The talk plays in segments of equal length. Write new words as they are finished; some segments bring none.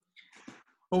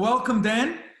Well, welcome,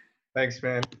 Dan. Thanks,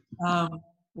 man. Um,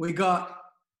 we got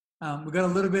a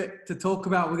little bit to talk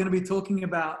about. We're going to be talking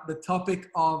about the topic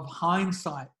of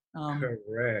hindsight.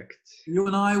 Correct. You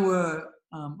and I were.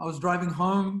 I was driving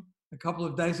home a couple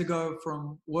of days ago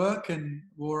from work, and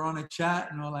we were on a chat,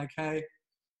 and we are like, "Hey,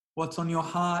 what's on your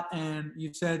heart?" And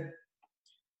you said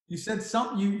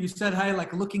something. You said, "Hey,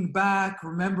 like looking back,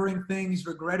 remembering things,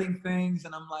 regretting things,"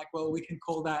 and I'm like, "Well, we can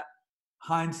call that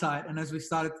hindsight." And as we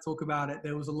started to talk about it,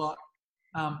 there was a lot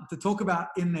to talk about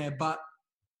in there. But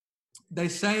they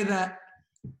say that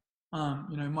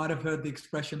you might have heard the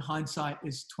expression "hindsight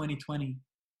is 2020,"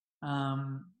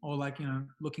 or like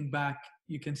looking back,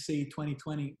 you can see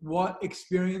 2020. What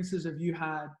experiences have you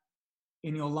had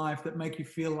in your life that make you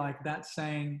feel like that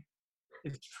saying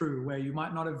is true? Where you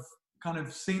might not have kind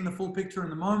of seen the full picture in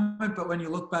the moment, but when you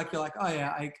look back, you're like, "Oh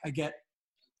yeah, I get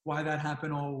why that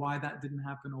happened, or why that didn't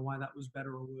happen, or why that was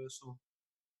better or worse." Or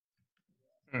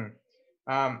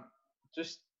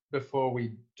Just before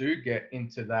we do get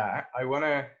into that, I want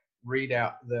to read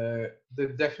out the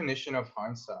definition of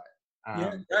hindsight.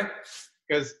 yeah, right.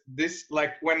 Because this,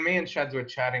 like when me and Chad were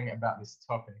chatting about this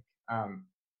topic,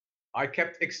 I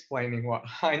kept explaining what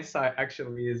hindsight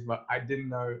actually is, but I didn't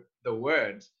know the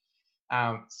word.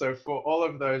 So for all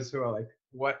of those who are like,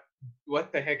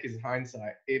 what the heck is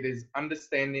hindsight? It's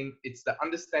the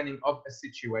understanding of a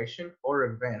situation or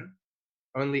event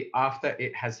only after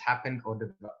it has happened or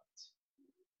developed.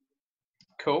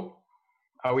 Cool.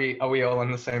 Are we all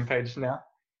on the same page now?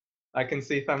 I can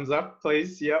see thumbs up,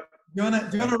 please. Yep. Do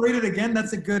you wanna read it again?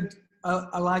 That's a good.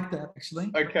 I like that actually.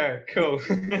 Okay, cool.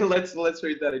 let's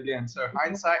read that again. So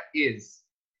hindsight is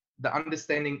the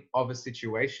understanding of a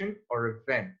situation or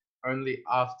event only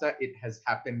after it has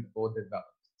happened or developed.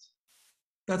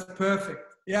 That's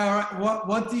perfect. Yeah. All right.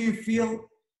 What do you feel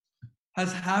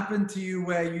has happened to you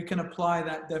where you can apply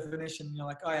that definition? You're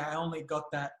like, "Oh yeah, I only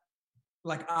got that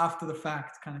like after the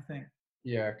fact," kind of thing.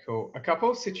 Yeah, cool. A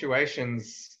couple of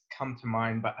situations come to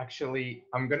mind, but actually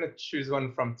I'm going to choose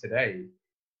one from today.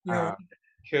 Yeah.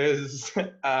 Because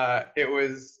it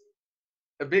was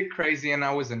a bit crazy and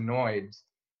I was annoyed.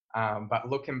 But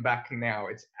looking back now,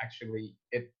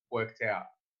 it worked out.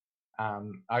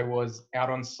 I was out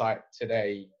on site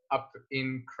today up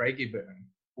in Craigieburn,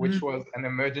 which was an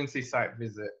emergency site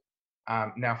visit.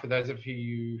 Now, for those of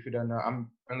you who don't know, I'm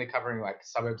only covering like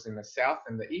suburbs in the south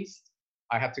and the east.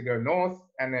 I had to go north,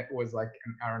 and it was like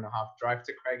an hour and a half drive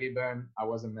to Craigieburn. I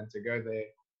wasn't meant to go there.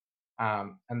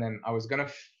 And then I was going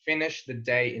to finish the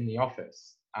day in the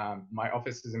office. My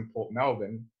office is in Port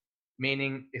Melbourne,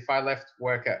 meaning if I left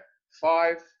work at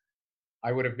 5,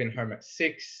 I would have been home at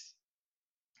 6.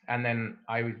 And then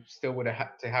I still would have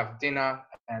had to have dinner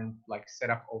and like set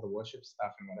up all the worship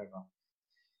stuff and whatever.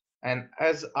 And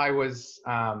as I was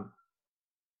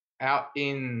out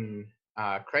in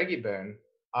Craigieburn,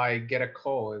 I get a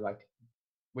call like,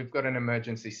 "We've got an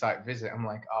emergency site visit." I'm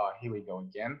like, "Oh, here we go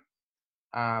again."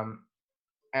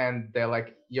 And they're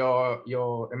like,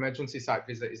 your emergency site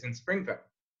visit is in Springvale.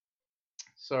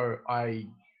 So I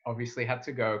obviously had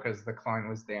to go because the client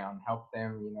was down, helped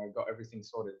them, got everything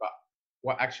sorted. But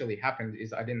what actually happened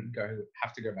is I didn't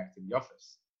have to go back to the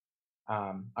office.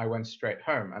 I went straight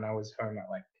home, and I was home at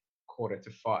like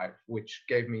 4:45, which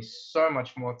gave me so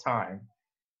much more time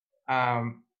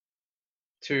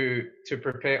to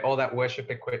prepare all that worship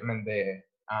equipment there.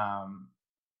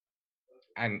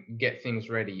 And get things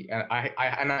ready. And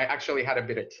I actually had a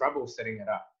bit of trouble setting it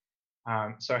up.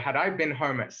 So had I been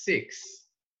home at 6,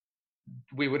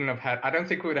 we wouldn't have had, I don't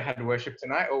think we would have had worship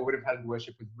tonight, or would have had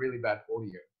worship with really bad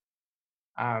audio.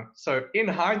 So in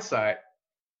hindsight,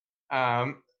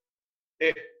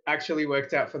 it actually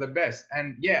worked out for the best.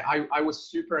 And yeah, I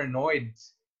was super annoyed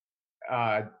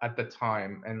at the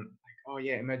time, and like, "Oh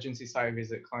yeah, emergency site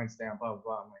visit, clients down, blah, blah,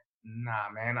 blah." I'm like, "Nah,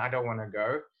 man, I don't want to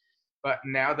go." But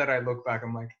now that I look back,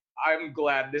 I'm like, I'm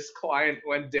glad this client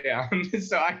went down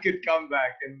so I could come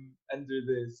back and do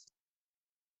this.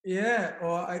 Yeah.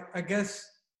 Or I guess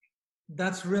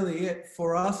that's really it.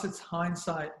 For us, it's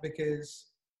hindsight because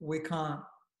we can't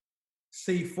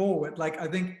see forward. Like, I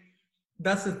think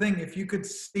that's the thing. If you could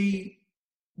see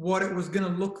what it was going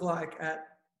to look like at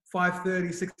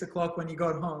 5:30, 6 o'clock when you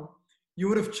got home, you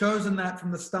would have chosen that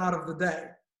from the start of the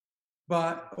day.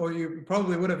 Or you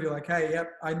probably would have. You're like, "Hey,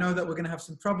 yep, I know that we're going to have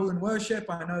some trouble in worship.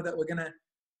 I know that we're going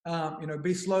to,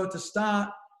 be slow to start.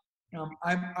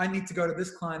 I need to go to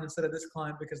this client instead of this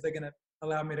client because they're going to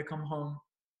allow me to come home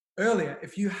earlier."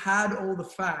 If you had all the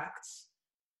facts,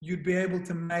 you'd be able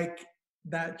to make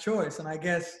that choice. And I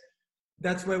guess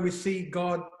that's where we see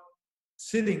God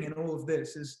sitting in all of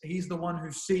this. Is He's the one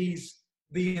who sees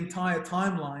the entire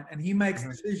timeline, and he makes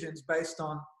Mhm. decisions based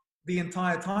on the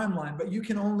entire timeline, but you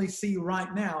can only see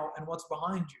right now and what's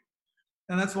behind you.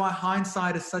 And that's why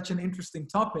hindsight is such an interesting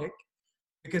topic,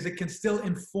 because it can still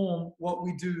inform what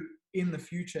we do in the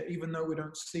future, even though we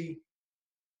don't see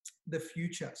the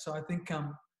future. So I think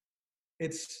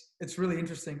it's really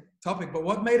interesting topic. But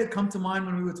what made it come to mind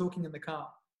when we were talking in the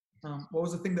car? What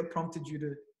was the thing that prompted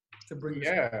you to bring this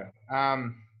up? Yeah.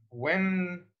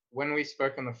 When we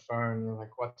spoke on the phone, you're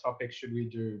like, what topic should we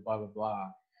do? Blah blah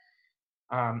blah.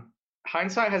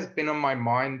 Hindsight has been on my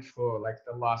mind for like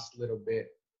the last little bit,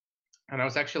 and I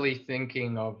was actually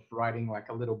thinking of writing like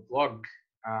a little blog,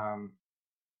 um,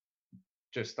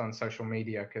 just on social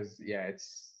media, because yeah,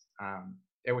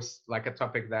 it was like a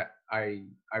topic that I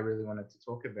really wanted to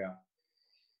talk about.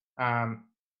 Um,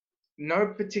 no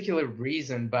particular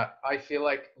reason, but I feel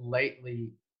like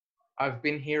lately I've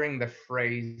been hearing the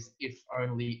phrase, if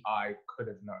only I could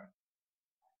have known.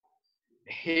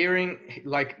 Hearing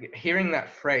that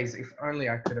phrase, if only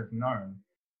I could have known,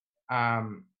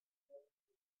 um,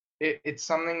 it's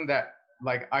something that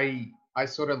like I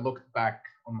sort of looked back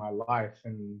on my life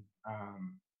and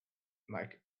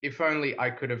like, if only I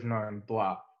could have known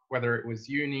blah, whether it was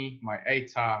uni, my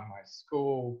ATAR, my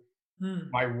school,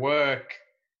 Hmm. my work.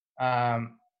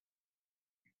 Um,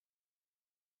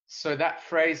 so that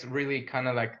phrase really kind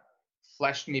of like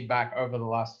flashed me back over the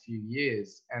last few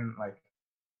years, and like,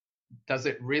 does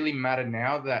it really matter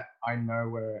now that I know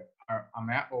where I'm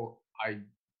at, or I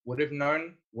would have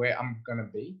known where I'm gonna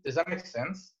be? Does that make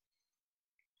sense?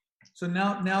 So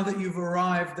now that you've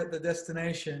arrived at the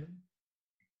destination,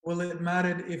 will it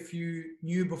matter if you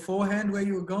knew beforehand where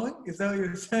you were going? Is that what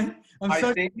you're saying? I'm I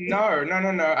so think no.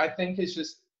 I think it's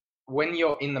just when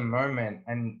you're in the moment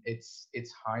and it's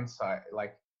hindsight.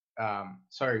 Like,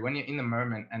 sorry, when you're in the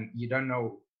moment and you don't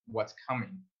know what's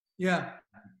coming, yeah,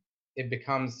 it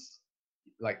becomes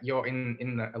like you're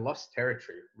in a lost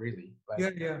territory, really.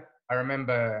 Like, yeah. I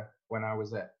remember when I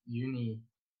was at uni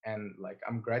and like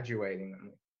I'm graduating,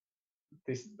 and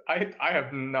this I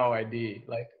have no idea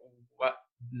like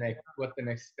what the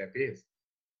next step is.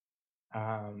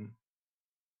 Um,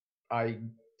 I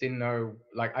didn't know,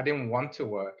 like, I didn't want to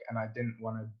work and I didn't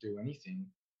want to do anything.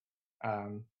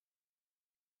 Um,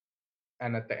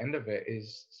 and at the end of it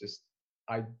is just,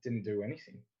 I didn't do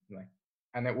anything. Like,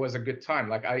 and it was a good time.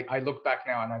 Like, I look back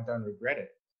now and I don't regret it.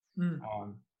 Mm.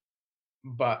 Um,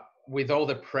 but with all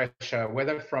the pressure,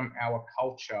 whether from our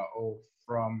culture or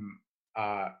from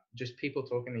just people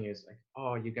talking to you, it's like,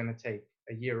 oh, you're going to take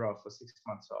a year off or 6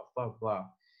 months off, blah, blah.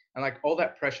 And like all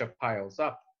that pressure piles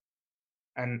up.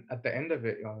 And at the end of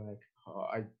it, you're like, oh,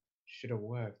 I should have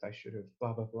worked. I should have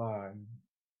blah, blah, blah, and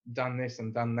done this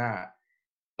and done that.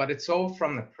 But it's all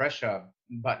from the pressure.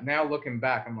 But now looking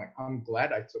back, I'm like, I'm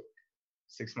glad I took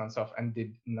 6 months off and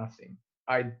did nothing.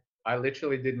 I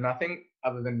literally did nothing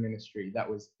other than ministry. That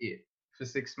was it for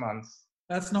 6 months.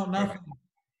 That's not Yeah. nothing.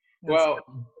 That's, Well,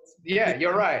 that's a yeah, big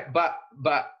you're thing. right. But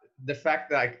the fact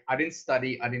that I didn't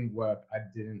study, I didn't work, I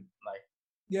didn't like,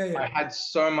 Yeah. I had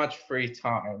so much free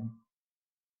time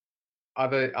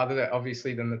other than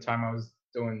obviously than the time I was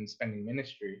doing spending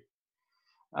ministry.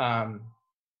 Um,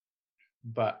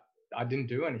 but I didn't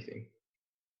do anything,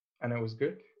 and it was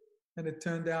good. And it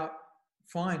turned out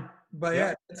fine. But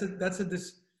Yeah. yeah,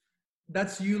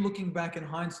 that's you looking back in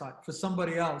hindsight. For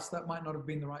somebody else, that might not have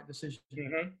been the right decision.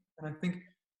 Hmm. And I think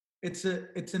it's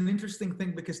an interesting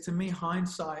thing, because to me,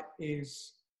 hindsight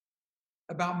is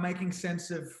about making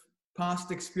sense of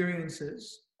past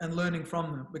experiences and learning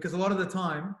from them. Because a lot of the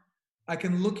time, I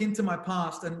can look into my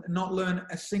past and not learn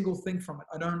a single thing from it.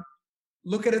 I don't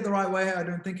look at it the right way. I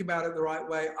don't think about it the right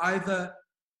way. Either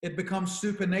it becomes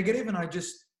super negative and I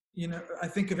just, I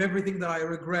think of everything that I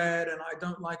regret and I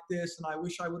don't like this and I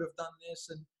wish I would have done this.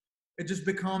 And it just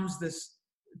becomes this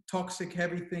toxic,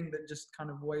 heavy thing that just kind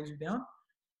of weighs you down.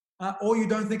 Or you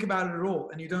don't think about it at all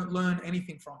and you don't learn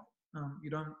anything from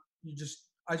it.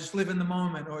 I just live in the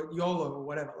moment, or YOLO or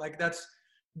whatever. Like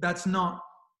that's not,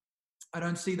 I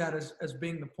don't see that as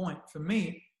being the point. For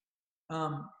me,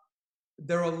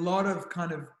 there are a lot of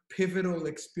kind of pivotal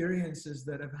experiences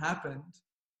that have happened.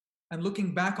 And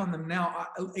looking back on them now,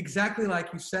 exactly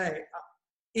like you say,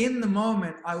 in the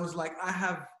moment, I was like, I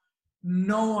have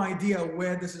no idea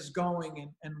where this is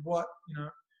going and what,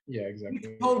 Yeah, you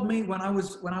exactly. told me when I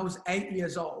was 8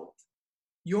 years old,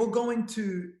 you're going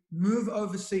to move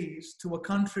overseas to a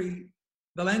country,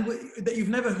 the language that you've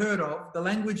never heard of, the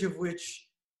language of which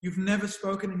you've never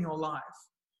spoken in your life.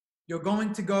 You're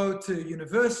going to go to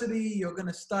university, you're going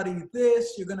to study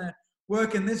this, you're going to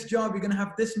work in this job, you're going to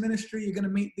have this ministry, you're going to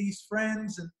meet these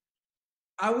friends. And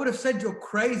I would have said you're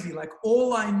crazy. Like,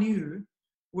 all I knew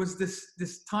was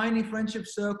this tiny friendship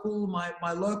circle,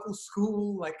 my local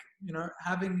school, like, you know,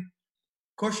 having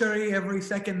koshari every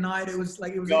second night. It was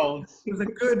like, it was a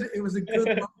good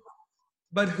life.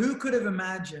 But who could have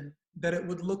imagined that it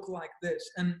would look like this?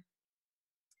 And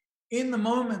in the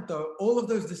moment, though, all of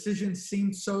those decisions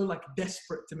seemed so like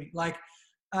desperate to me. Like,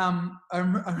 I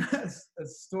remember a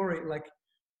story, like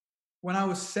when I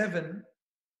was 7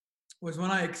 was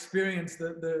when I experienced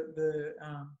the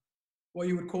what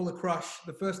you would call a crush.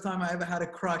 The first time I ever had a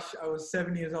crush, I was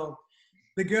 7 years old.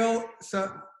 The girl,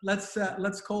 so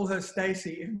let's call her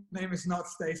Stacy. Her name is not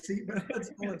Stacy, but let's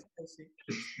call her Stacy.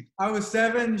 I was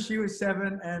 7, she was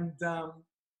 7, and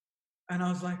I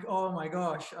was like, oh my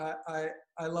gosh,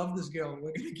 I love this girl.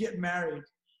 We're gonna get married.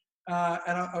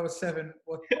 And I was 7.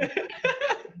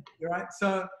 Right?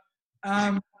 So,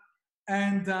 and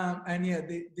yeah,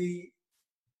 the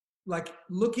like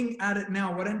looking at it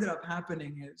now, what ended up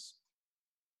happening is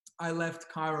I left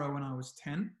Cairo when I was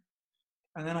 10,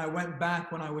 and then I went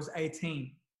back when I was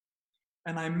 18,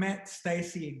 and I met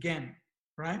Stacy again,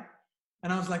 right?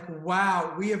 And I was like,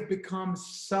 wow, we have become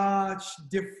such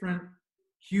different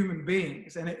human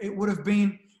beings. And it would have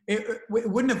been, it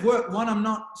wouldn't have worked. One, I'm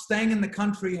not staying in the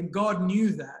country, and God knew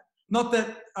that. Not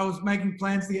that I was making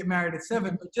plans to get married at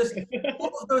 7, but just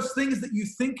all of those things that you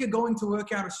think are going to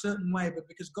work out a certain way, but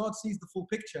because God sees the full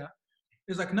picture,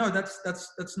 it's like, no,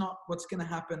 that's not what's going to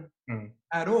happen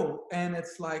at all. And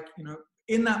it's like, you know,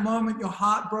 in that moment, you're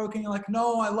heartbroken. You're like,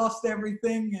 no, I lost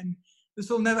everything, and this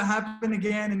will never happen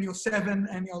again. And you're 7,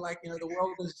 and you're like, you know, the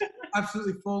world is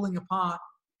absolutely falling apart.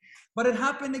 But it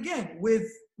happened again with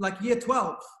like year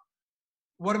 12.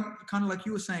 Kind of like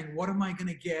you were saying, what am I going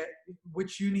to get?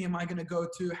 Which uni am I going to go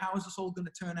to? How is this all going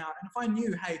to turn out? And if I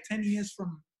knew, hey, 10 years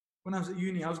from when I was at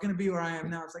uni, I was going to be where I am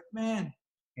now. It's like, man,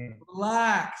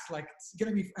 relax. Like, it's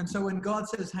going to be. And so when God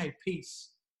says, hey,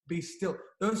 peace, be still,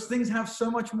 those things have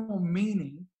so much more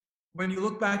meaning when you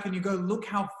look back and you go, look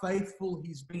how faithful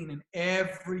he's been in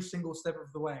every single step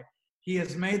of the way. He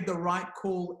has made the right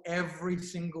call every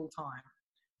single time.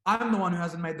 I'm the one who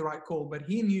hasn't made the right call, but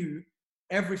he knew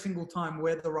every single time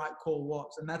where the right call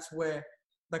was. And that's where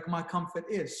like my comfort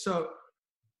is. So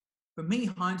for me,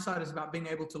 hindsight is about being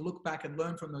able to look back and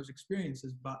learn from those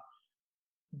experiences. But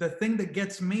the thing that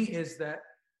gets me is that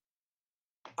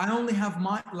I only have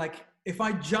like, if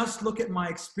I just look at my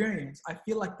experience, I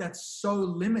feel like that's so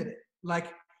limited.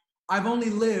 Like, I've only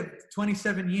lived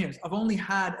 27 years. I've only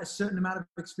had a certain amount of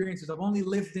experiences. I've only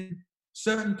lived in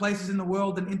certain places in the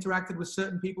world and interacted with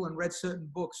certain people and read certain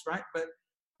books, right? But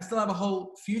I still have a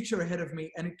whole future ahead of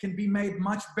me, and it can be made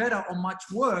much better or much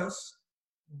worse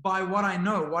by what I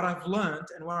know, what I've learned,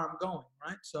 and where I'm going,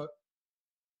 right? So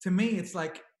to me, it's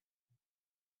like,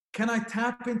 can I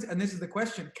tap into, and this is the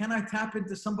question, can I tap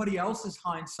into somebody else's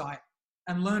hindsight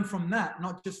and learn from that,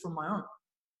 not just from my own?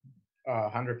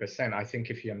 100%. I think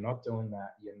if you're not doing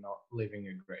that, you're not living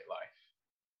a great life.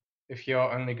 If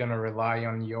you're only going to rely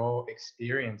on your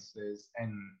experiences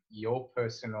and your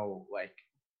personal like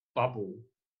bubble,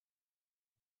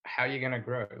 how are you going to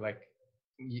grow? Like,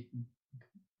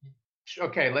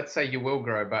 okay, let's say you will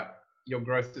grow, but your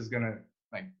growth is going to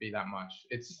like be that much.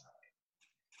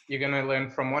 You're going to learn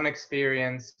from one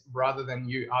experience rather than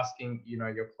you asking, you know,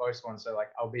 your close ones. So like,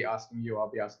 I'll be asking you,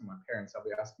 I'll be asking my parents, I'll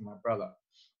be asking my brother.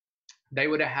 They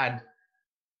would have had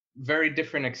very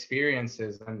different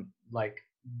experiences, and like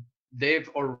they've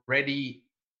already,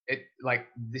 like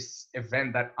this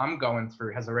event that I'm going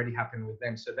through has already happened with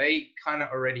them. So they kind of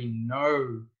already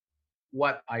know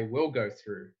what I will go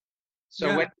through. So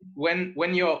yeah.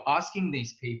 when you're asking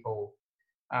these people,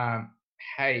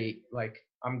 hey, like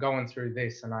I'm going through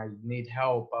this and I need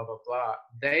help, blah, blah, blah,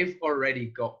 they've already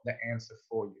got the answer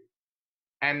for you.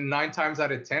 And 9 times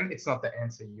out of 10, it's not the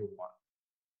answer you want,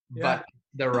 but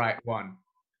the right one.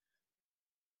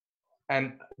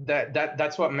 And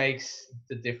that's what makes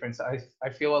the difference. I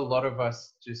feel a lot of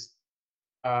us just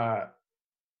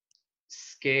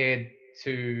scared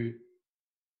to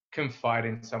confide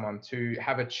in someone, to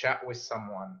have a chat with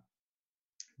someone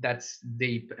that's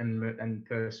deep and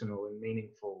personal and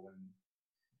meaningful.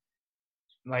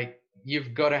 And like,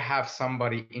 you've got to have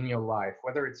somebody in your life,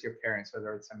 whether it's your parents,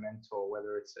 whether it's a mentor,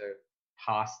 whether it's a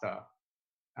pastor.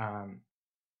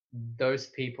 Those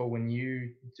people, when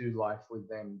you do life with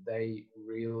them, they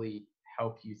really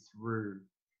help you through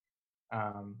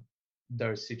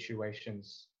those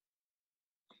situations.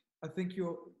 I think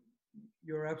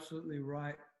you're absolutely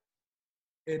right.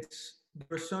 There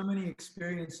are so many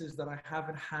experiences that I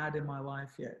haven't had in my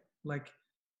life yet. Like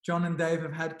John and Dave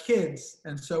have had kids,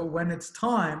 and so when it's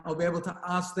time, I'll be able to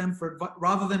ask them for advice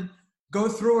rather than go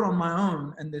through it on my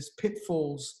own. And there's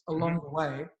pitfalls along the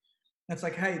way. It's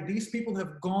like, hey, these people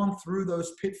have gone through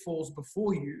those pitfalls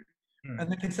before you. Mm.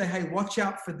 And they can say, hey, watch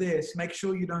out for this. Make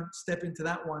sure you don't step into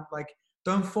that one. Like,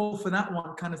 don't fall for that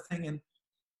one kind of thing. And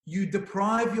you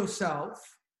deprive yourself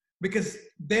because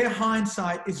their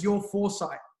hindsight is your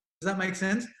foresight. Does that make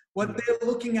sense? What they're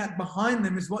looking at behind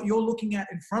them is what you're looking at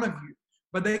in front of you,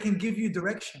 but they can give you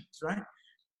directions, right?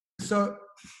 So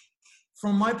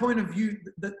from my point of view,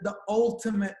 the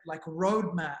ultimate like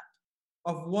roadmap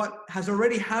of what has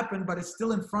already happened, but it's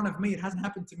still in front of me. It hasn't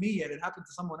happened to me yet. It happened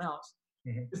to someone else.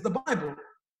 Is the Bible.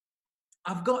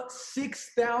 I've got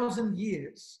 6,000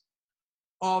 years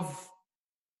of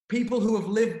people who have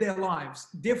lived their lives,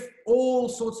 all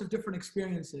sorts of different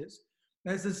experiences.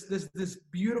 There's this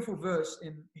beautiful verse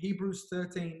in Hebrews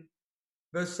 13,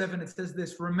 verse 7. It says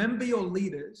this: remember your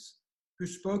leaders who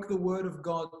spoke the word of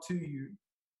God to you.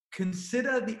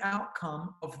 Consider the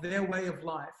outcome of their way of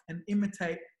life and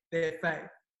imitate their faith.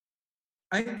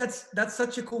 I think that's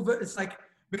such a cool verse. It's like,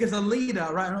 because a leader,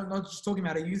 right? I'm not just talking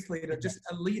about a youth leader, just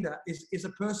a leader is a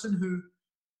person who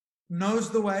knows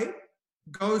the way,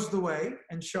 goes the way,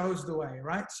 and shows the way,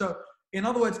 right? So in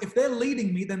other words, if they're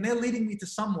leading me, then they're leading me to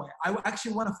somewhere. I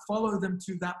actually want to follow them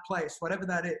to that place, whatever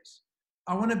that is.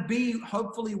 I want to be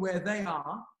hopefully where they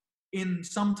are in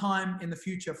some time in the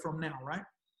future from now, right?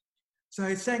 So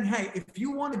he's saying, hey, if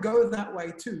you want to go that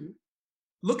way too,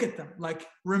 look at them. Like,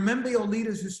 remember your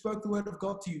leaders who spoke the word of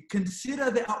God to you.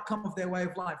 Consider the outcome of their way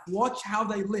of life. Watch how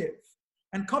they live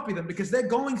and copy them, because they're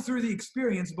going through the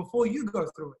experience before you go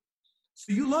through it.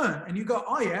 So you learn and you go,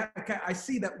 oh yeah, okay, I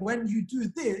see that when you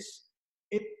do this,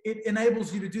 it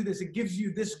enables you to do this. It gives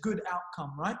you this good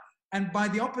outcome, right? And by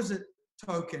the opposite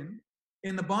token,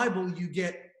 in the Bible, you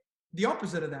get the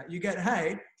opposite of that. You get,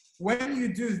 hey, when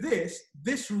you do this,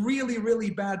 this really, really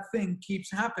bad thing keeps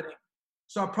happening.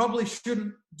 So I probably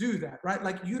shouldn't do that, right?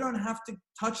 Like, you don't have to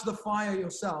touch the fire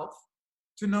yourself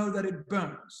to know that it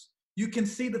burns. You can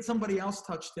see that somebody else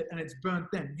touched it and it's burnt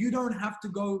then. You don't have to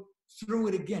go through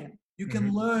it again. You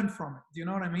can learn from it. Do you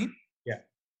know what I mean? Yeah.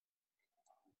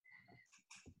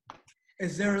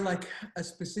 Is there like a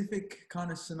specific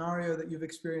kind of scenario that you've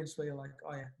experienced where you're like,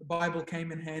 oh yeah, the Bible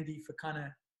came in handy for kind of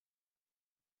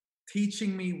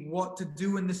teaching me what to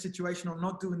do in this situation or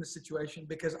not do in this situation,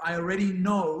 because I already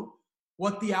know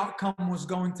what the outcome was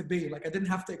going to be. Like, I didn't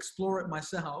have to explore it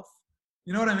myself.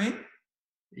 You know what I mean?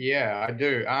 Yeah, I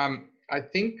do. I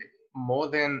think more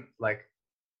than like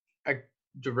a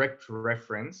direct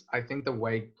reference, I think the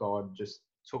way God just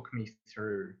took me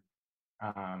through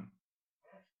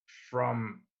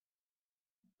from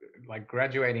like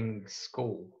graduating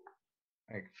school,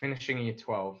 like finishing year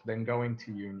 12, then going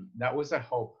to uni. That was a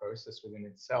whole process within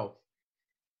itself.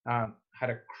 Had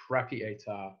a crappy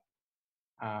ATAR,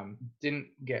 didn't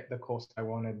get the course I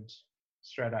wanted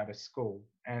straight out of school,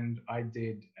 and I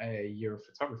did a year of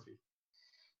photography.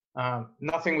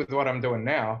 Nothing with what I'm doing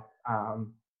now,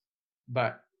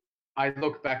 but I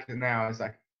look back at it now as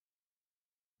like,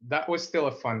 that was still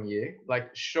a fun year. Like,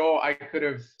 sure, I could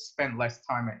have spent less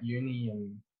time at uni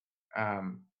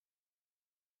and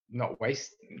not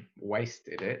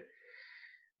wasted it.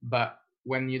 But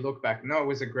when you look back, no, it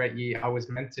was a great year. I was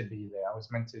meant to be there. I was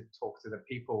meant to talk to the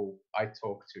people I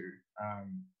talk to.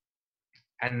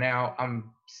 And now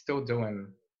I'm still doing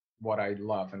what I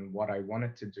love and what I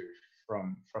wanted to do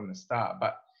from the start.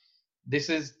 But this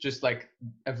is just like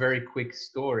a very quick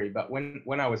story. But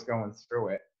when I was going through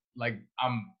it, like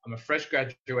I'm a fresh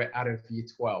graduate out of year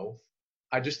 12.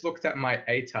 I just looked at my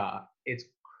ATAR. It's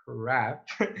crap.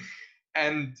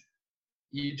 And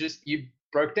you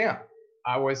broke down.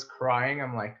 I was crying.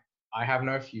 I'm like, I have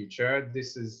no future.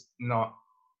 This is not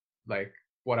like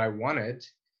what I wanted.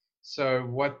 So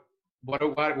what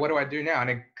do I do now? And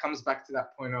it comes back to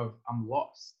that point of I'm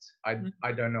lost. I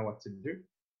don't know what to do.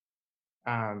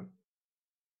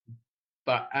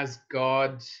 But as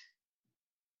God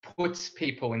puts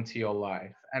people into your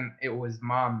life, and it was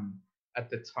Mum at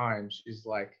the time,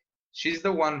 she's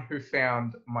the one who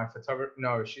found my photography.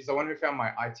 No, she's the one who found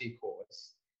my IT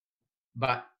course.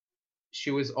 But she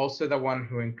was also the one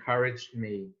who encouraged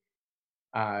me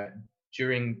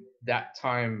during that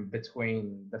time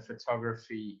between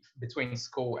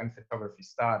school and photography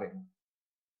starting.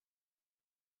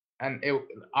 And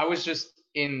I was just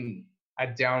in a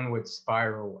downward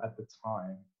spiral at the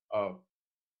time of,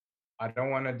 I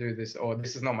don't want to do this, or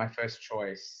this is not my first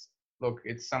choice. Look,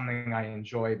 it's something I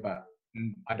enjoy, but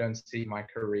I don't see my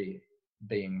career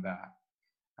being that.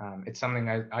 It's something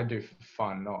I do for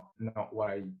fun, not what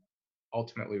I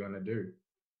ultimately want to do.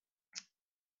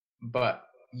 But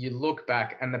you look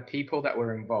back and the people that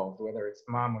were involved, whether it's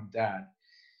mom or dad,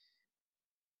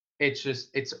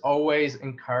 it's always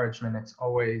encouragement. It's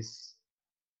always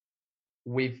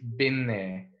we've been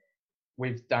there,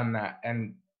 we've done that,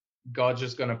 and God's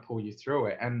just going to pull you through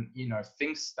it. And, you know,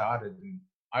 things started, and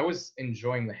I was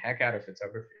enjoying the heck out of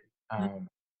photography. Um,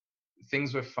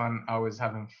 Things were fun. I was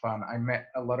having fun. I met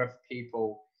a lot of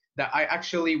people that I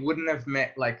actually wouldn't have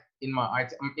met, like in my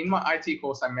IT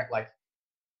course. I met like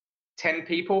 10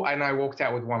 people, and I walked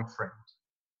out with one friend.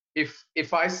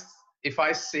 If I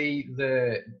see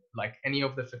the, like, any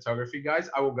of the photography guys,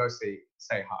 I will go say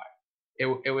hi.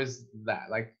 It was that,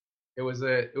 like, it was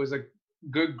a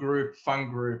good group, fun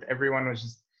group. Everyone was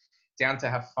just down to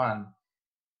have fun.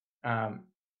 Um,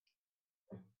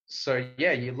 so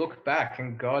yeah, you look back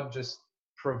and God just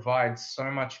provides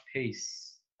so much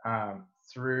peace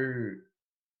through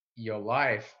your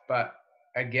life. But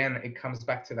again, it comes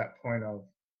back to that point of,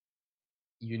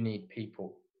 you need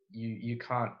people. You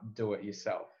can't do it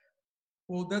yourself.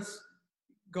 Well, that's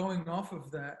going off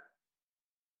of that.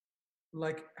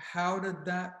 Like,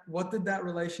 what did that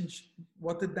relationship,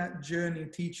 what did that journey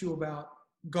teach you about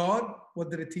God?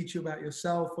 What did it teach you about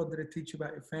yourself? What did it teach you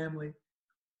about your family?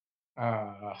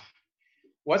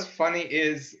 What's funny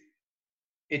is,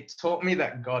 it taught me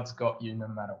that God's got you no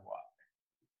matter what.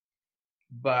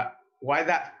 But why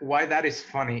that is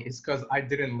funny is because I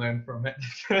didn't learn from it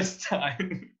the first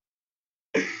time.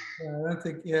 Yeah, I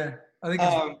think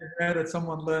it's rare that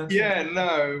someone learns. Yeah,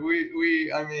 no,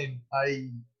 I mean,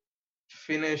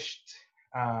 finished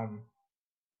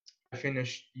I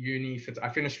finished uni. I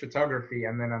finished photography,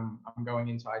 and then I'm going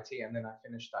into IT, and then I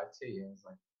finished IT, and it's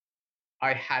like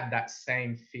I had that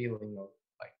same feeling of,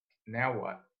 like, now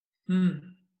what?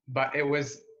 But it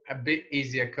was a bit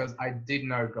easier because I did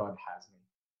know God has me.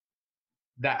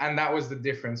 That was the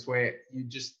difference, where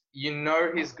you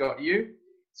know He's got you.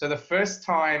 So the first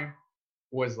time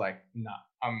was like, nah,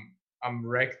 I'm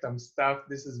wrecked, I'm stuffed,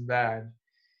 this is bad.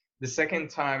 The second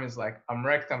time is like, I'm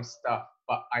wrecked, I'm stuffed,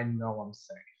 but I know I'm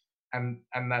safe. And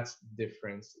that's the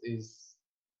difference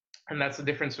and that's the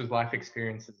difference with life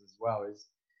experiences as well, is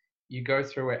you go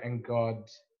through it and God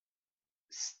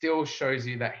still shows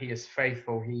you that He is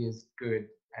faithful, He is good,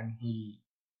 and He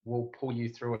will pull you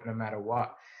through it no matter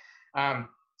what.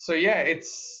 So yeah,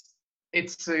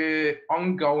 it's a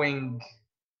ongoing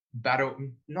battle,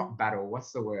 not battle,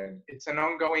 what's the word? It's an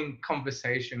ongoing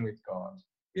conversation with God.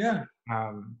 Yeah.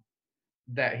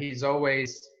 That He's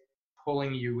always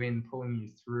pulling you in, pulling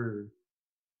you through,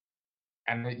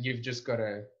 and that you've just got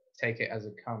to take it as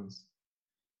it comes.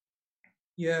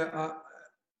 Yeah.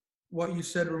 What you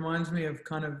said reminds me of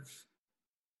kind of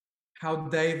how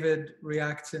David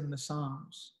reacts in the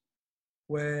Psalms,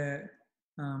 where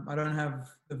I don't have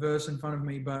the verse in front of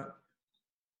me, but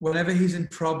whenever he's in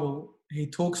trouble, he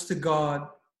talks to God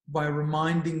by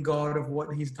reminding God of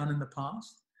what he's done in the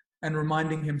past and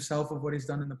reminding himself of what he's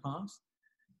done in the past.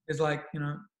 It's like,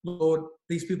 Lord,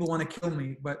 these people want to kill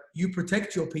me, but you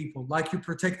protect your people like you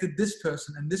protected this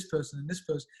person and this person and this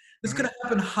person. This could have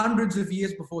happened hundreds of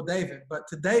years before David, but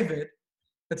to David,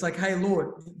 it's like, hey,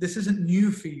 Lord, this isn't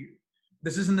new for you.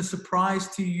 This isn't a surprise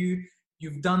to you.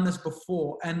 You've done this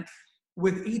before. And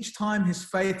with each time his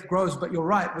faith grows, but you're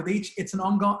right, with each, it's an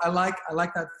ongoing, I like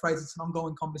that phrase, it's an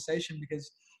ongoing conversation,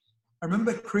 because I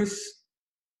remember Chris,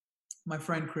 my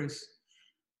friend Chris,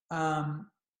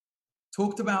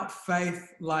 talked about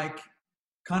faith like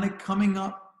kind of coming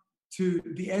up to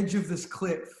the edge of this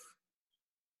cliff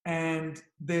and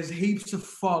there's heaps of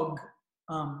fog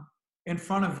in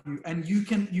front of you, and you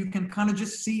can kind of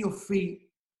just see your feet,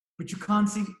 but you can't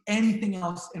see anything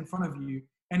else in front of you,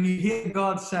 and you hear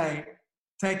God say,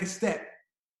 take a step,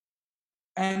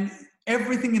 and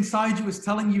everything inside you is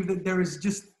telling you that there is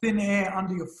just thin air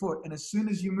under your foot, and as soon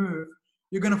as you move,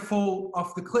 you're going to fall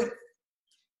off the cliff.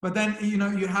 But then,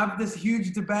 you have this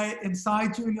huge debate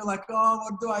inside you, and you're like, oh,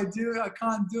 what do? I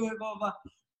can't do it, blah, blah.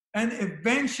 And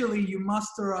eventually you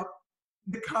muster up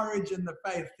the courage and the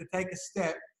faith to take a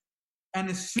step. And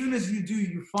as soon as you do,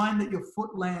 you find that your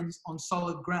foot lands on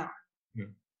solid ground. Yeah.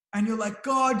 And you're like,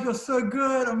 God, you're so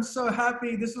good. I'm so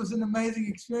happy. This was an amazing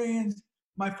experience.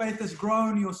 My faith has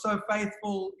grown. You're so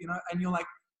faithful, and you're like,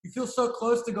 you feel so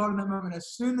close to God in that moment.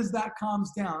 As soon as that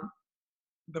calms down,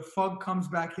 the fog comes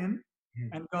back in,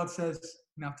 and God says,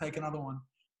 now take another one.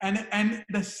 And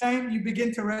the same, you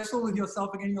begin to wrestle with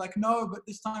yourself again. You're like, no, but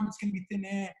this time it's going to be thin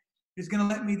air. He's going to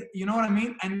let me, you know what I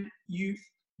mean? And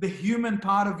the human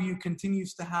part of you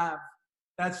continues to have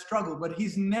that struggle, but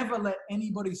he's never let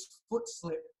anybody's foot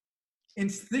slip in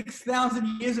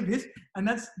 6,000 years of history. And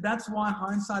that's why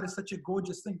hindsight is such a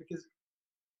gorgeous thing, because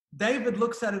David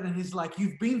looks at it and he's like,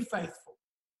 you've been faithful.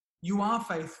 You are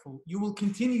faithful. You will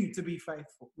continue to be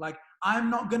faithful. Like,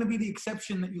 I'm not going to be the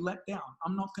exception that you let down.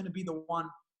 I'm not going to be the one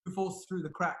who falls through the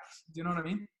cracks. Do you know what I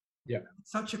mean? Yeah.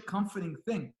 It's such a comforting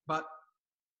thing. But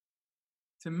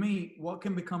to me, what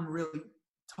can become really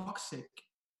toxic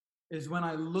is when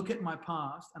I look at my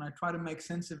past and I try to make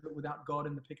sense of it without God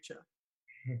in the picture.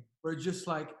 Where it's just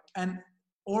like,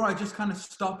 or I just kind of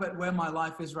stop at where my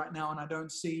life is right now and I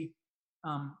don't see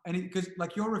because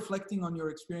like you're reflecting on your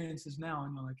experiences now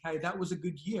and you're like, hey, that was a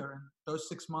good year and those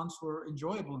 6 months were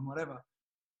enjoyable and whatever.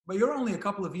 But you're only a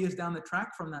couple of years down the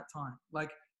track from that time.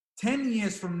 Like 10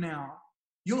 years from now,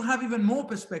 you'll have even more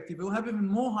perspective. You'll have even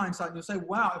more hindsight. And you'll say,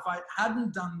 wow, if I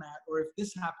hadn't done that, or if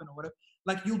this happened or whatever,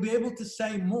 like you'll be able to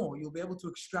say more. You'll be able to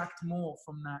extract more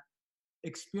from that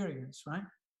experience, right?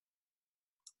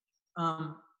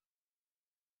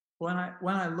 When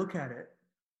I look at it,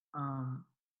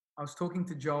 I was talking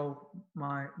to Joel,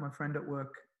 my friend at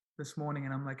work this morning,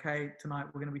 and I'm like, hey, tonight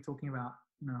we're going to be talking about,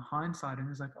 hindsight. And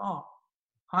he's like, oh,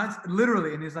 hindsight,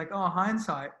 literally. And he's like, oh,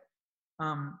 hindsight.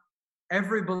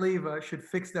 Every believer should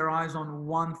fix their eyes on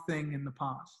one thing in the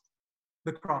past,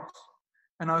 the cross.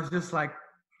 And I was just like,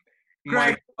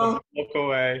 great. Walk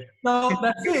away. No,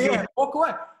 that's it. Yeah, walk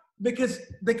away. Because,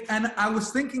 and I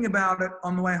was thinking about it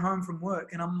on the way home from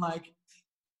work, and I'm like,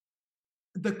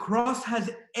 the cross has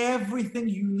everything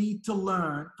you need to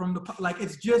learn from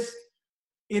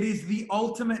it is the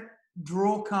ultimate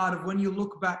draw card of when you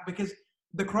look back, because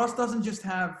the cross doesn't just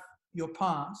have your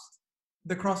past,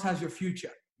 the cross has your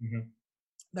future. Mm-hmm.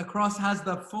 The cross has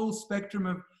the full spectrum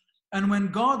of, and when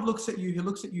God looks at you, he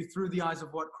looks at you through the eyes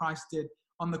of what Christ did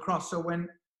on the cross. So when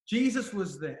Jesus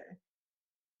was there,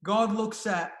 God looks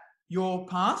at your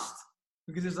past,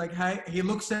 because it's like, hey, he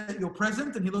looks at your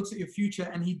present and he looks at your future,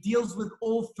 and he deals with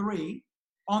all three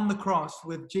on the cross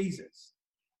with Jesus.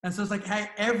 And so it's like, hey,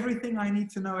 everything I need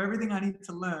to know, everything I need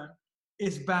to learn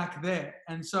is back there.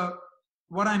 And so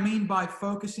what I mean by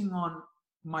focusing on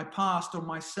my past or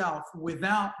myself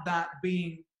without that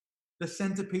being the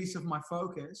centerpiece of my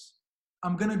focus,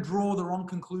 I'm going to draw the wrong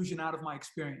conclusion out of my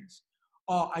experience.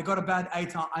 Oh, I got a bad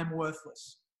ATAR, I'm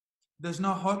worthless. There's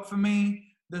no hope for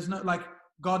me. There's no, like,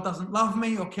 God doesn't love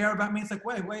me or care about me. It's like,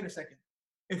 wait a second.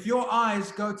 If your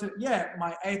eyes go to, yeah,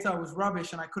 my ATAR was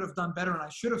rubbish and I could have done better and I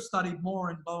should have studied more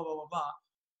and blah, blah, blah, blah.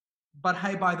 But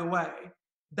hey, by the way,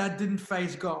 that didn't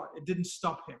faze God. It didn't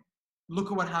stop him.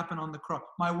 Look at what happened on the cross.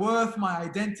 My worth, my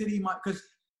identity, because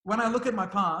when I look at my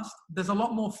past, there's a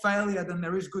lot more failure than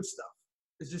there is good stuff.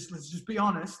 Let's just be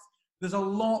honest. There's a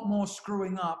lot more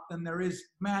screwing up than there is,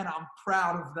 man, I'm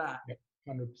proud of that.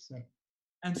 100%.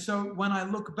 And so when I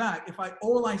look back, if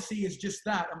all I see is just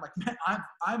that, I'm like, man,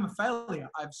 I'm a failure.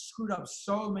 I've screwed up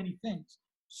so many things,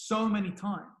 so many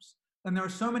times. And there are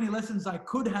so many lessons I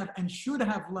could have and should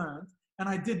have learned, and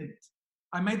I didn't.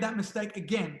 I made that mistake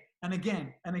again and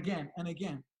again and again and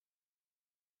again.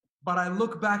 But I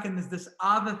look back and there's this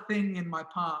other thing in my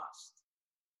past.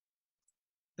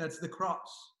 That's the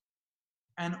cross.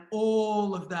 And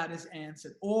all of that is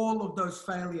answered. All of those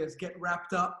failures get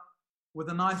wrapped up with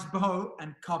a nice bow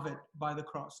and covered by the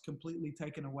cross, completely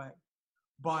taken away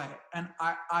by it. And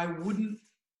I wouldn't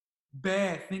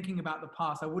bear thinking about the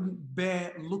past. I wouldn't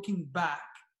bear looking back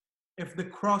if the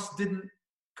cross didn't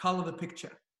color the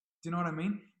picture. Do you know what I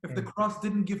mean? If the cross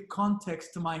didn't give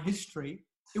context to my history,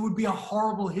 it would be a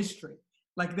horrible history.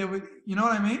 Like there would, you know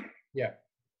what I mean? Yeah.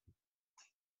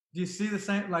 Do you see the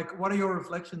same? Like, what are your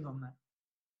reflections on that?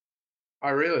 I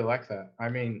really like that. I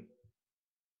mean,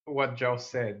 what Joel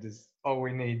said is all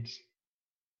we need.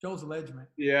 Joel's a legend, man.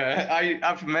 Yeah,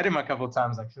 I've met him a couple of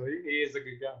times actually. He is a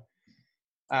good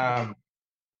guy.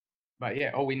 But yeah,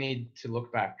 all we need to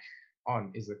look back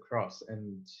on is the cross,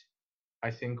 and I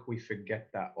think we forget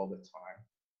that all the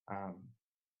time.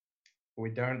 We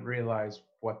don't realize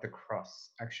what the cross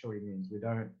actually means. We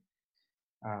don't.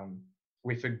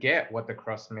 We forget what the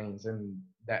cross means, and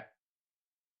that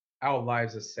our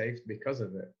lives are saved because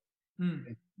of it.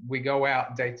 We go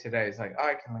out day to day. It's like, oh,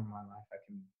 I can live my life. I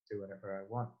can do whatever I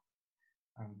want.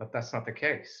 But that's not the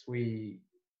case. We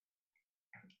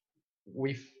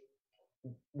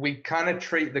kind of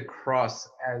treat the cross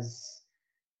as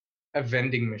a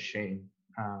vending machine.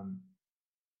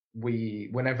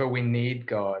 Whenever we need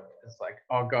God, it's like,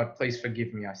 oh God, please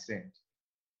forgive me, I sinned.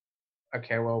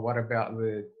 Okay, well, what about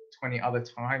the 20 other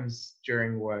times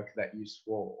during work that you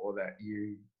swore or that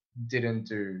you didn't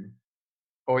do,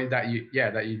 or that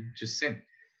you just sinned?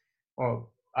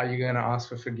 Well, are you going to ask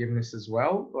for forgiveness as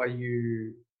well? Or are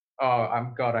you,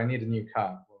 I'm God, I need a new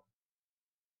car?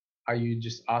 Are you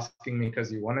just asking me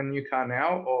because you want a new car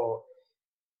now? Or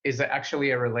is it actually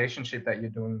a relationship that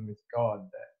you're doing with God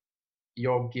that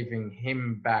you're giving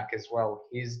him back as well,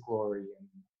 his glory, and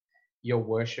you're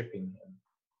worshiping him?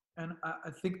 And I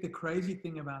think the crazy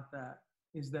thing about that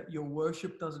is that your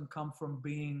worship doesn't come from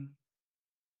being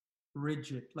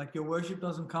rigid. Like your worship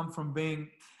doesn't come from being,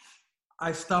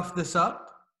 I stuffed this up.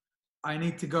 I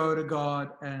need to go to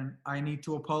God and I need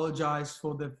to apologize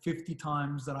for the 50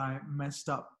 times that I messed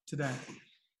up today,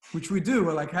 which we do.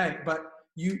 We're like, hey, but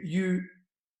you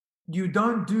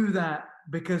don't do that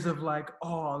because of like,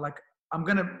 oh, like I'm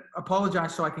going to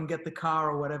apologize so I can get the car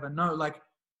or whatever. No, like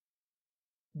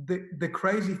the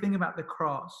crazy thing about the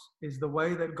cross is the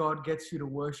way that God gets you to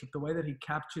worship, the way that he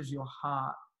captures your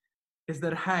heart is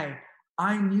that, hey,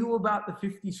 I knew about the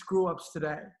 50 screw ups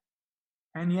today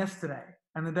and yesterday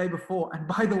and the day before. And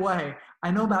by the way,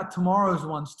 I know about tomorrow's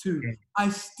ones too. I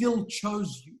still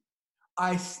chose you.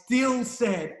 I still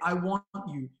said, I want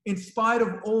you in spite of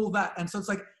all that. And so it's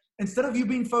like, instead of you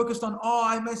being focused on, oh,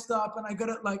 I messed up and I got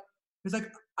it, like, it's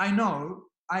like, I know,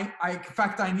 in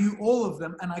fact, I knew all of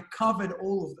them and I covered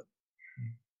all of them.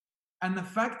 And the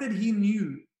fact that he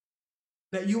knew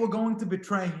that you were going to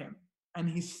betray him and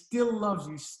he still loves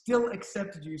you, still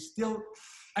accepted you,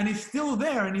 and he's still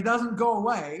there and he doesn't go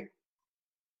away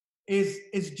is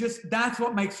just, that's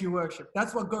what makes you worship.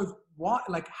 That's what goes, what,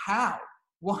 like how?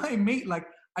 Why me? Like,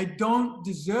 I don't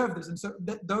deserve this. And so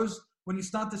those, when you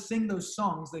start to sing those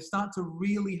songs, they start to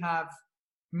really have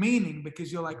meaning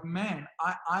because you're like, man,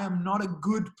 I am not a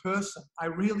good person. I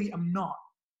really am not.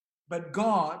 But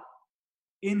God,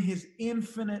 in his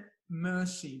infinite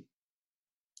mercy,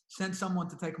 sent someone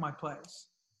to take my place,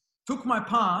 took my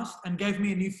past and gave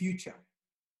me a new future.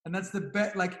 And that's the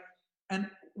best, like, and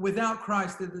without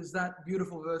Christ, there's that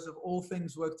beautiful verse of all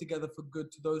things work together for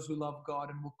good to those who love God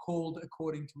and were called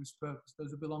according to his purpose,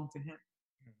 those who belong to him.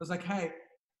 It's like, hey,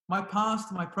 my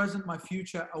past, my present, my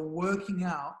future are working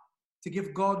out to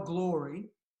give God glory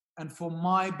and for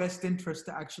my best interest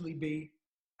to actually be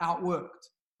outworked,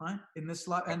 right? In this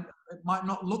life. And it might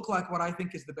not look like what I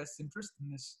think is the best interest in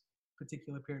this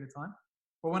particular period of time.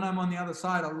 But when I'm on the other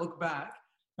side, I'll look back.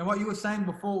 And what you were saying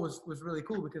before was really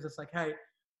cool because it's like, hey,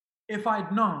 if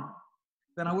I'd known,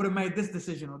 then I would have made this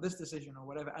decision or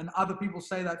whatever. And other people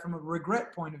say that from a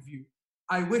regret point of view.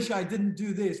 I wish I didn't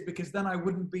do this because then I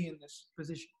wouldn't be in this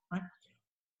position, right?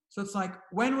 So it's like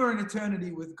when we're in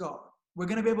eternity with God, we're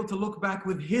going to be able to look back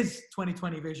with his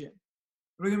 2020 vision.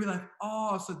 We're going to be like,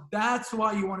 oh, so that's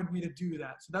why you wanted me to do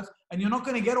that. So that's, and you're not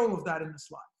going to get all of that in this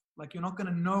life. Like you're not going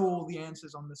to know all the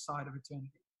answers on this side of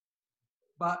eternity.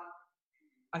 But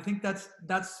I think that's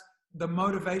the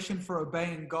motivation for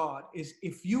obeying God is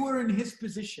if you were in his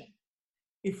position,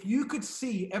 if you could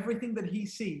see everything that he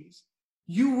sees,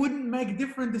 you wouldn't make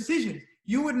different decisions.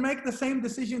 You would make the same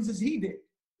decisions as he did.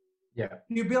 Yeah.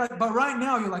 You'd be like, but right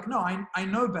now you're like, no, I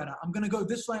know better. I'm going to go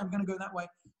this way. I'm going to go that way,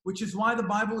 which is why the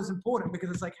Bible is important because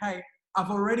it's like, hey, I've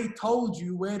already told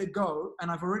you where to go and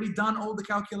I've already done all the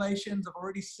calculations. I've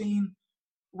already seen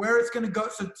where it's going to go.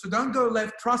 So don't go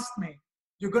left. Trust me.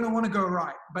 You're going to want to go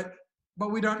right. But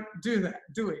we don't do that,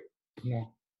 do we? Yeah.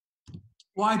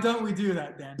 Why don't we do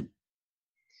that, Dan?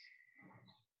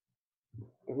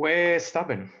 We're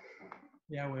stubborn.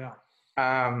 Yeah, we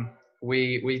are.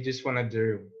 We just want to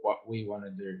do what we want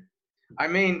to do. I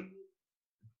mean,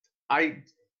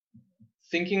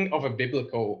 thinking of a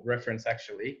biblical reference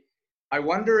actually, I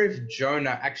wonder if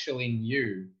Jonah actually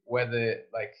knew whether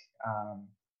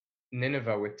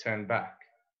Nineveh would turn back.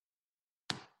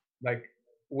 Like,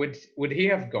 would he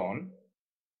have gone?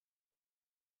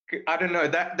 I don't know.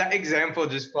 That example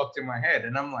just popped in my head,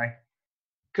 and I'm like,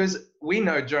 because we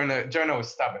know Jonah was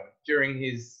stubborn during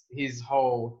his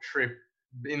whole trip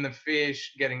in the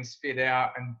fish, getting spit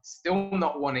out, and still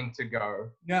not wanting to go.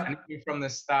 Yeah. And even from the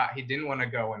start, he didn't want to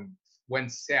go and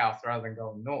went south rather than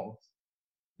going north.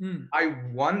 I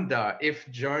wonder if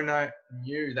Jonah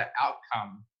knew the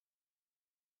outcome,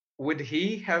 would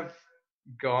he have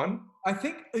gone? I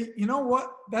think, you know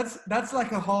what? That's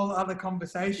like a whole other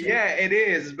conversation. Yeah, it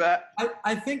is. But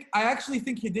I actually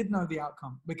think he did know the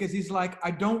outcome because he's like, I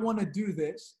don't want to do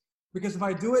this because if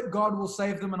I do it, God will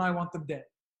save them and I want them dead.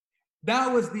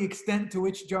 That was the extent to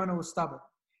which Jonah was stubborn.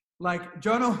 Like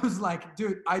Jonah was like,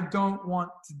 dude, I don't want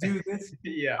to do this.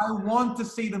 Yeah. I want to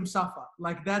see them suffer.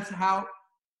 Like that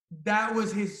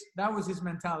was his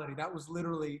mentality. That was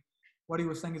literally what he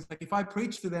was saying. Is like, if I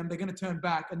preach to them, they're going to turn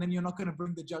back and then you're not going to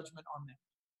bring the judgment on them.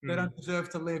 They don't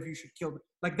deserve to live. You should kill them.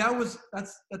 Like that's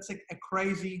like a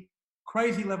crazy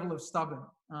level of stubborn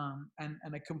and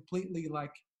a completely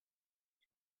like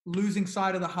losing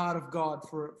sight of the heart of God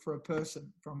for a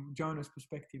person from Jonah's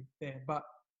perspective there. But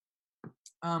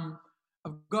I've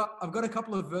got a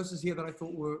couple of verses here that I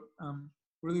thought were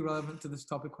really relevant to this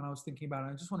topic when I was thinking about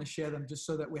it. I just want to share them just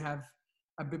so that we have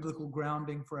a biblical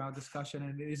grounding for our discussion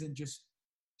and it isn't just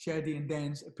Shadi and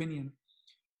Dan's opinion.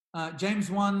 James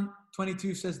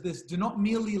 1:22 says this: do not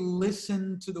merely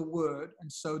listen to the word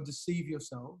and so deceive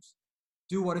yourselves.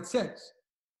 Do what it says.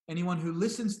 Anyone who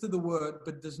listens to the word,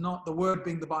 but does not, the word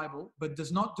being the Bible, but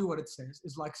does not do what it says,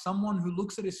 is like someone who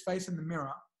looks at his face in the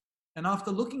mirror and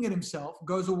after looking at himself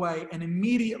goes away and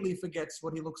immediately forgets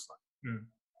what he looks like.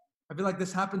 I feel like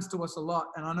this happens to us a lot.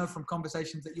 And I know from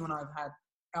conversations that you and I have had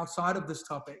outside of this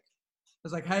topic,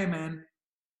 it's like, hey man,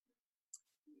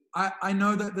 I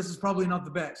know that this is probably not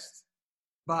the best,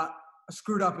 but I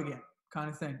screwed up again, kind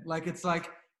of thing. Like, it's like,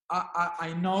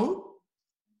 I know,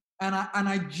 and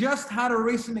I just had a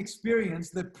recent experience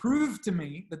that proved to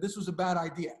me that this was a bad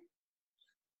idea.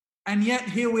 And yet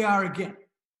here we are again.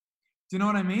 Do you know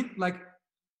what I mean? Like,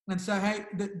 and so, hey,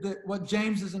 what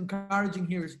James is encouraging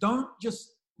here is don't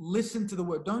just listen to the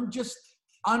word. Don't just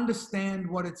understand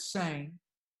what it's saying.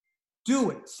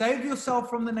 Do it. Save yourself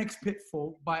from the next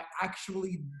pitfall by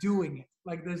actually doing it.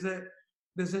 Like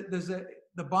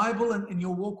the Bible and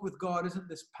your walk with God isn't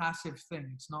this passive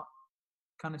thing. It's not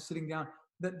kind of sitting down.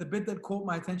 The bit that caught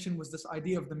my attention was this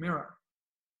idea of the mirror.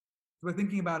 We're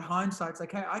thinking about hindsight. It's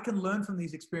like, hey, I can learn from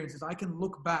these experiences. I can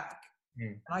look back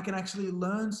and I can actually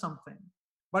learn something.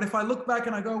 But if I look back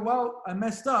and I go, well, I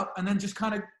messed up, and then just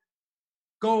kind of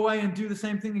go away and do the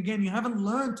same thing again, you haven't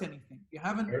learned anything. You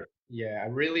haven't. Yeah, a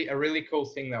really cool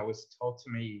thing that was told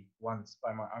to me once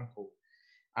by my uncle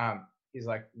is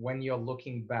like, when you're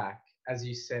looking back, as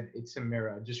you said, it's a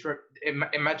mirror. Just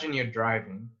imagine you're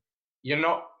driving. You're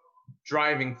not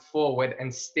driving forward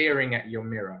and staring at your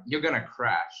mirror. You're gonna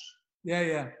crash.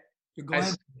 Yeah. You're going.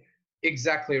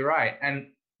 Exactly right. And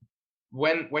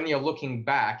when you're looking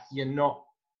back, you're not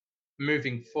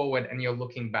moving forward and you're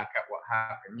looking back at what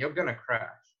happened. You're gonna crash.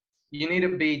 You need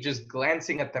to be just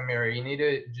glancing at the mirror. You need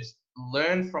to just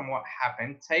learn from what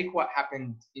happened, take what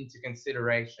happened into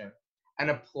consideration, and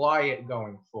apply it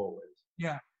going forward.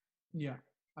 Yeah.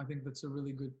 I think that's a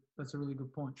really good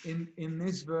point. In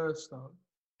this verse though,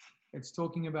 it's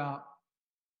talking about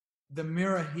the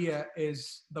mirror here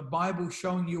is the Bible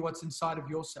showing you what's inside of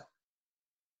yourself.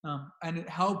 And it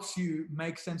helps you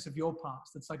make sense of your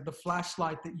past. It's like the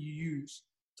flashlight that you use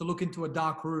to look into a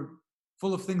dark room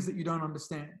full of things that you don't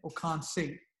understand or can't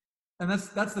see. And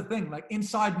that's the thing. Like,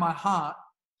 inside my heart,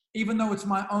 even though it's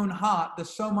my own heart, there's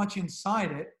so much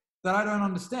inside it that I don't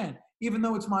understand. Even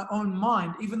though it's my own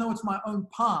mind, even though it's my own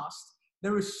past,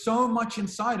 there is so much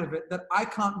inside of it that I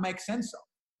can't make sense of.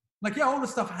 Like, yeah, all this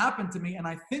stuff happened to me and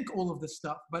I think all of this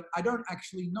stuff, but I don't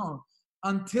actually know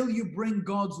until you bring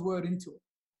God's word into it,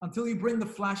 until you bring the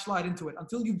flashlight into it,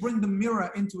 until you bring the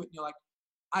mirror into it. And you're like,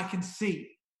 I can see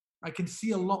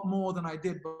a lot more than I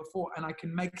did before, and I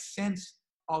can make sense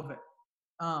of it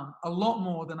a lot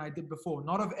more than I did before.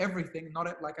 Not of everything,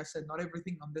 like I said, not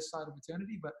everything on this side of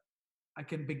eternity, but I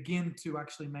can begin to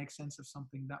actually make sense of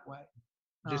something that way.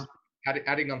 Just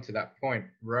adding on to that point,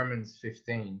 Romans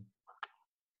 15,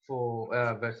 for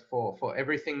verse 4, for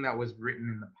everything that was written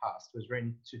in the past was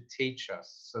written to teach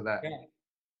us, so that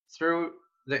through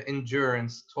the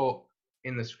endurance taught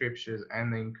in the scriptures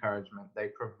and the encouragement they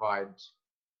provide,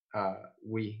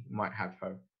 we might have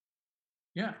hope.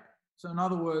 Yeah. So in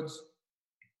other words,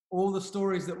 all the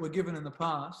stories that were given in the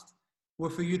past were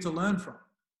for you to learn from.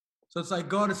 So it's like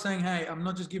God is saying, hey, I'm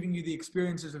not just giving you the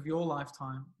experiences of your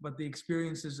lifetime, but the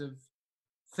experiences of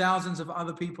thousands of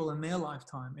other people in their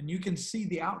lifetime. And you can see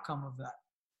the outcome of that.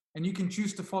 And you can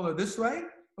choose to follow this way,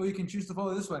 or you can choose to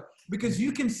follow this way, because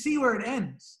you can see where it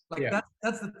ends. Like,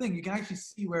 that's the thing. You can actually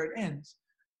see where it ends,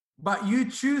 but you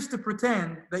choose to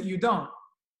pretend that you don't.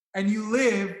 And you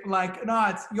live like, no,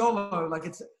 it's YOLO. Like,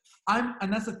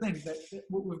 and that's the thing, that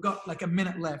we've got like a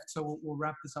minute left. So we'll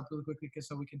wrap this up really quickly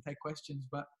so we can take questions.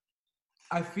 But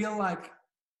I feel like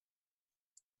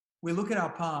we look at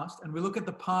our past and we look at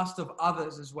the past of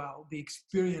others as well, the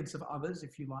experience of others,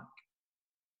 if you like.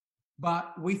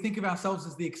 But we think of ourselves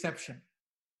as the exception.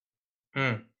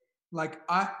 Like,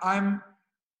 I'm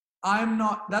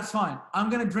not, that's fine. I'm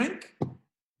going to drink,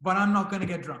 but I'm not going to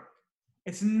get drunk.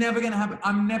 It's never going to happen.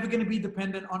 I'm never going to be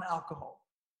dependent on alcohol.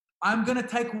 I'm going to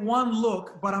take one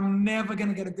look, but I'm never going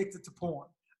to get addicted to porn.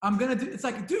 It's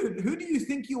like, dude, who do you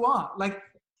think you are? Like,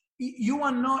 you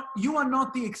are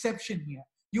not the exception here.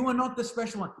 You are not the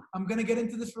special one. I'm going to get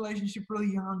into this relationship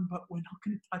really young, but we're not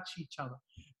going to touch each other.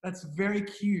 That's very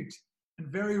cute and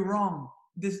very wrong.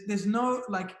 There's no,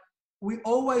 like, we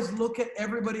always look at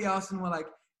everybody else and we're like,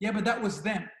 yeah, but that was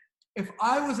them. If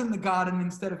I was in the garden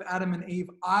instead of Adam and Eve,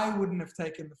 I wouldn't have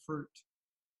taken the fruit.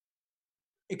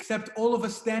 Except all of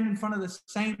us stand in front of the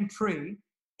same tree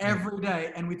every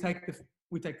day and we take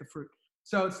the fruit.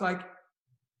 So it's like,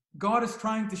 God is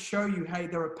trying to show you, hey,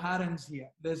 there are patterns here.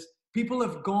 People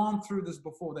have gone through this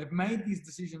before. They've made these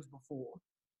decisions before.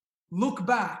 Look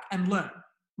back and learn.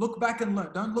 Look back and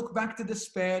learn. Don't look back to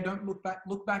despair. Don't look back.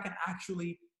 Look back and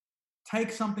actually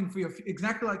take something for your,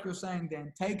 exactly like you're saying,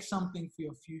 Dan, take something for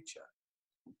your future.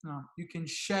 You can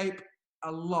shape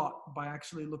a lot by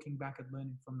actually looking back and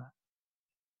learning from that.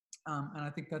 And I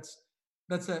think that's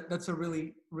a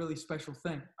really, really special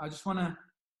thing. I just want to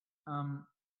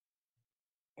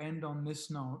end on this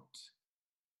note.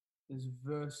 This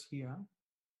verse here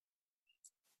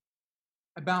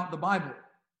about the Bible.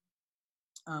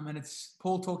 And it's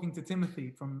Paul talking to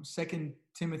Timothy from 2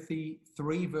 Timothy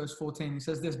 3, verse 14. He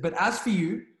says this, "But as for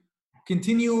you,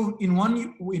 continue in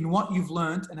what you've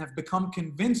learned and have become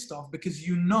convinced of, because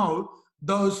you know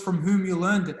those from whom you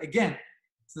learned it." Again,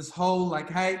 it's this whole like,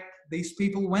 hey, these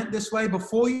people went this way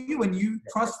before you, and you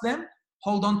trust them,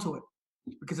 hold on to it,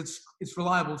 because it's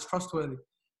reliable, it's trustworthy.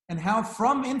 "And how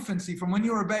from infancy, from when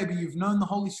you were a baby, you've known the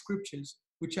Holy Scriptures,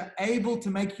 which are able to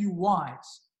make you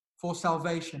wise for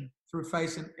salvation through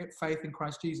faith in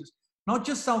Christ Jesus." Not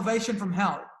just salvation from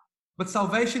hell, but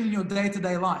salvation in your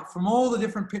day-to-day life, from all the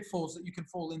different pitfalls that you can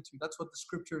fall into. That's what the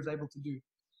Scripture is able to do.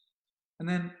 And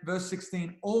then verse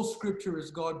 16, "All Scripture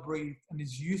is God-breathed and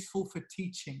is useful for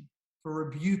teaching, for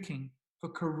rebuking, for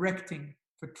correcting,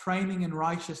 for training in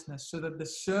righteousness, so that the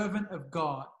servant of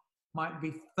God might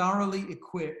be thoroughly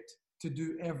equipped to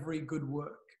do every good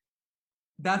work."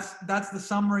 That's the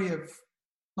summary of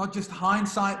not just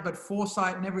hindsight, but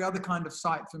foresight and every other kind of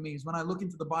sight for me. Is when I look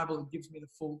into the Bible, it gives me the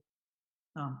full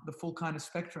kind of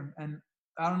spectrum. And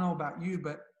I don't know about you,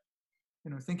 but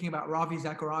thinking about Ravi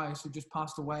Zacharias, who just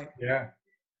passed away. Yeah.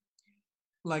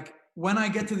 Like when I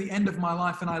get to the end of my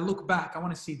life and I look back, I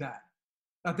want to see that.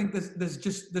 I think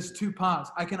there's two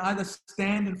parts. I can either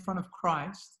stand in front of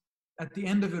Christ at the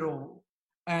end of it all,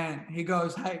 and he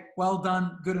goes, "Hey, well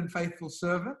done, good and faithful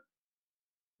servant,"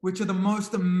 which are the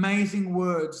most amazing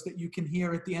words that you can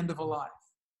hear at the end of a life.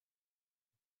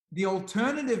 The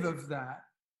alternative of that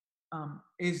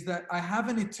is that I have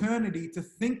an eternity to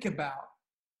think about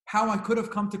how I could have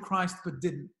come to Christ but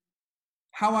didn't.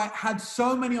 How I had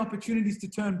so many opportunities to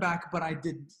turn back, but I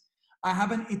didn't. I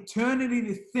have an eternity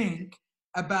to think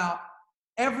about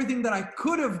everything that I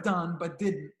could have done but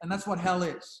didn't. And that's what hell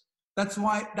is. That's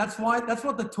what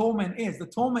the torment is. The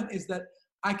torment is that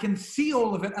I can see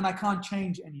all of it and I can't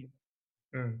change any of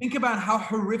it. Think about how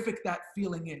horrific that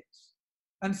feeling is.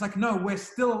 And it's like, no, we're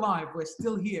still alive. We're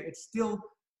still here. It's still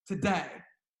today.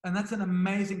 And that's an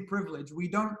amazing privilege. We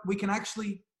can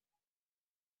actually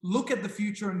look at the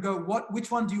future and go, which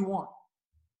one do you want?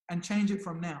 And change it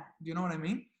from now. Do you know what I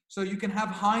mean? So you can have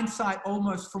hindsight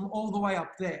almost from all the way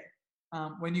up there.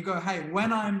 When you go, hey,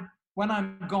 when I'm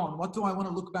gone, what do I want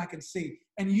to look back and see?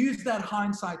 And use that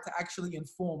hindsight to actually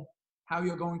inform how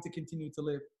you're going to continue to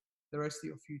live the rest of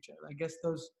your future. I guess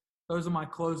those are my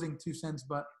closing 2 cents.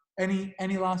 But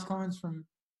any last comments from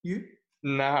you?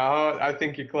 No, I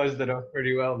think you closed it off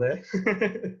pretty well there.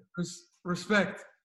 Respect.